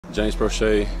James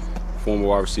Proche, former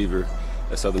wide receiver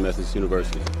at Southern Methodist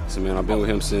University. So man, I've been with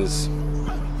him since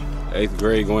 8th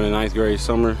grade, going to 9th grade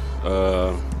summer.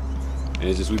 And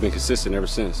it's just, we've been consistent ever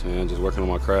since, man, just working on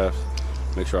my craft,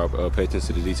 make sure I pay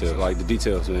attention to the details. Like the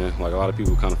details, man, like a lot of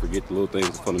people kind of forget the little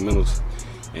things, the fundamentals.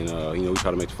 And you know, we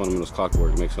try to make the fundamentals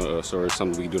clockwork, make sure it's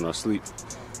something we can do in our sleep,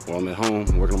 while I'm at home,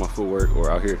 working on my footwork, or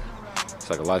out here. It's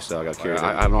like a lifestyle I got to carry.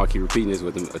 I know I keep repeating this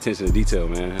with the attention to detail,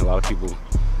 man. A lot of people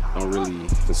don't really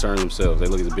concern themselves. They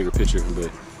look at the bigger picture, but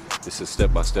it's a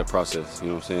step-by-step process, you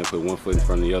know what I'm saying? Put one foot in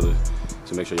front of the other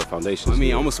to make sure your foundation is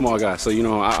good. I'm a small guy, so, you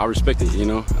know, I respect it, you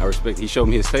know? I respect it. He showed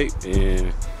me his tape,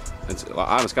 and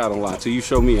honest God, don't lie. Until you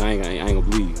show me, I ain't gonna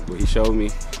believe. But he showed me,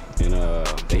 and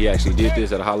that he actually did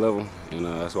this at a high level, and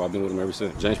that's why I've been with him ever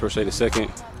since. James Proche II,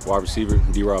 wide receiver,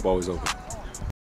 D-Rob always open.